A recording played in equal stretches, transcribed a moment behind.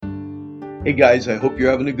Hey guys, I hope you're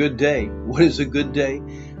having a good day. What is a good day?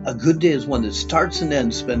 A good day is one that starts and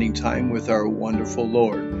ends spending time with our wonderful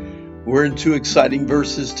Lord. We're in two exciting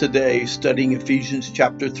verses today, studying Ephesians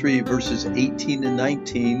chapter 3, verses 18 and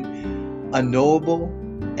 19, unknowable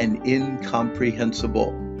and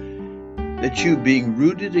incomprehensible. That you, being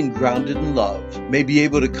rooted and grounded in love, may be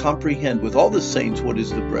able to comprehend with all the saints what is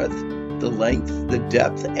the breadth, the length, the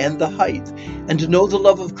depth, and the height, and to know the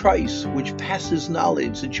love of Christ, which passes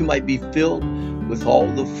knowledge, that you might be filled with all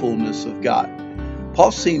the fullness of God.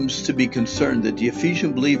 Paul seems to be concerned that the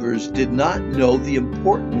Ephesian believers did not know the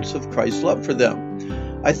importance of Christ's love for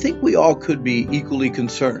them. I think we all could be equally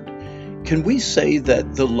concerned. Can we say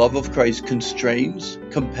that the love of Christ constrains,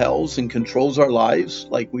 compels, and controls our lives,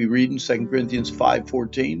 like we read in 2 Corinthians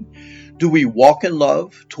 5:14? Do we walk in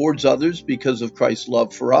love towards others because of Christ's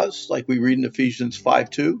love for us, like we read in Ephesians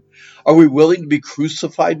 5:2? Are we willing to be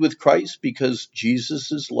crucified with Christ because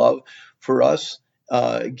Jesus' love for us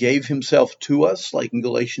gave himself to us, like in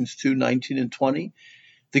Galatians 2:19 and 20?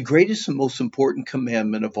 The greatest and most important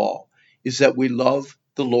commandment of all is that we love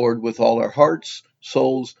the Lord with all our hearts,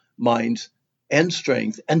 souls, minds, and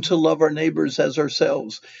strength, and to love our neighbors as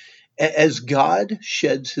ourselves. As God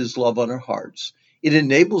sheds his love on our hearts, it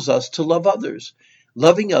enables us to love others.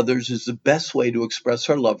 Loving others is the best way to express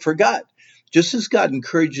our love for God. Just as God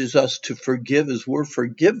encourages us to forgive as we're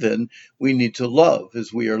forgiven, we need to love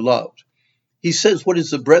as we are loved. He says, what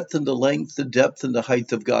is the breadth and the length, the depth and the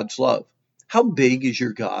height of God's love? How big is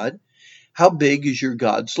your God? How big is your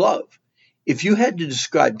God's love? If you had to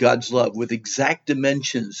describe God's love with exact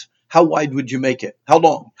dimensions, how wide would you make it? How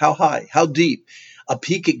long? How high? How deep? A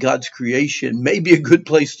peek at God's creation may be a good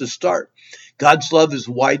place to start. God's love is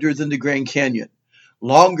wider than the Grand Canyon,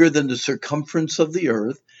 longer than the circumference of the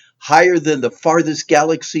earth, higher than the farthest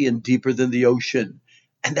galaxy, and deeper than the ocean.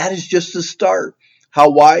 And that is just the start.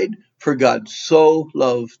 How wide? For God so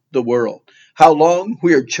loved the world. How long?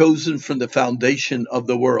 We are chosen from the foundation of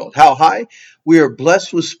the world. How high? We are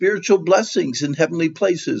blessed with spiritual blessings in heavenly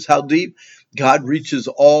places. How deep? God reaches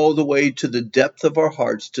all the way to the depth of our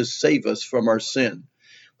hearts to save us from our sin.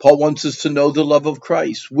 Paul wants us to know the love of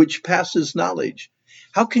Christ, which passes knowledge.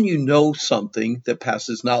 How can you know something that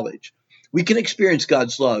passes knowledge? We can experience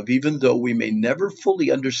God's love even though we may never fully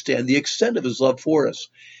understand the extent of his love for us.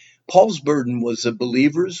 Paul's burden was that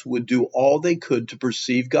believers would do all they could to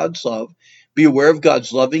perceive God's love, be aware of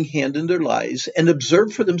God's loving hand in their lives, and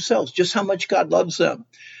observe for themselves just how much God loves them.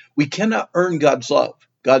 We cannot earn God's love.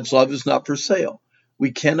 God's love is not for sale.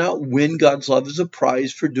 We cannot win God's love as a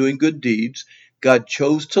prize for doing good deeds. God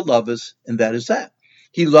chose to love us, and that is that.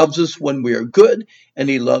 He loves us when we are good, and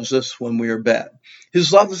he loves us when we are bad.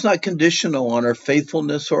 His love is not conditional on our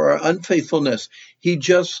faithfulness or our unfaithfulness. He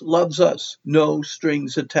just loves us, no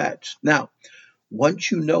strings attached. Now,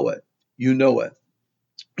 once you know it, you know it.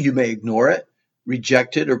 You may ignore it,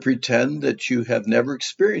 reject it, or pretend that you have never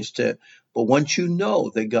experienced it. But once you know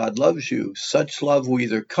that God loves you, such love will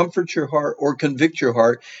either comfort your heart or convict your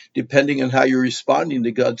heart, depending on how you're responding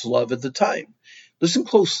to God's love at the time. Listen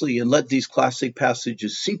closely and let these classic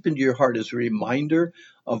passages seep into your heart as a reminder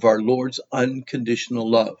of our Lord's unconditional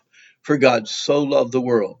love. For God so loved the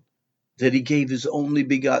world that he gave his only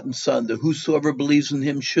begotten Son, that whosoever believes in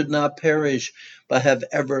him should not perish, but have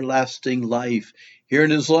everlasting life.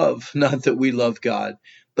 Herein is love, not that we love God,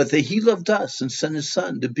 but that he loved us and sent his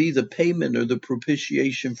Son to be the payment or the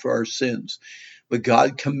propitiation for our sins. But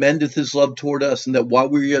God commendeth his love toward us, and that while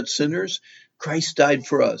we were yet sinners, Christ died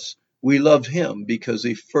for us. We loved him because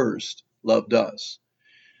he first loved us.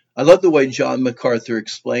 I love the way John MacArthur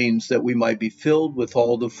explains that we might be filled with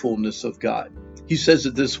all the fullness of God. He says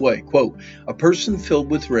it this way, quote, a person filled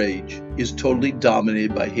with rage is totally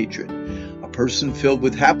dominated by hatred. A person filled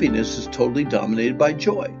with happiness is totally dominated by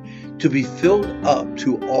joy. To be filled up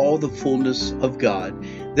to all the fullness of God,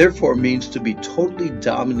 therefore, means to be totally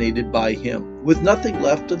dominated by him, with nothing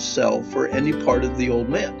left of self or any part of the old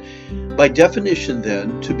man. By definition,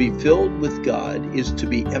 then, to be filled with God is to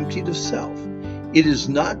be emptied of self. It is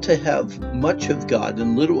not to have much of God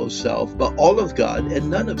and little of self, but all of God and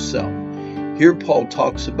none of self. Here Paul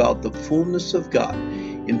talks about the fullness of God.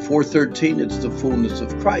 In 4:13, it's the fullness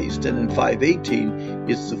of Christ, and in 5:18,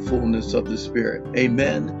 it's the fullness of the Spirit.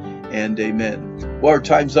 Amen and amen. Well, our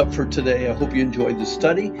time's up for today. I hope you enjoyed the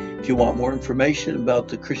study. If you want more information about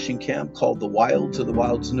the Christian camp called The Wilds or The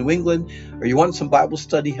Wilds of New England, or you want some Bible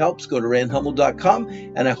study helps, go to randhummel.com,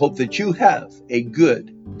 and I hope that you have a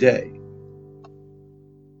good day.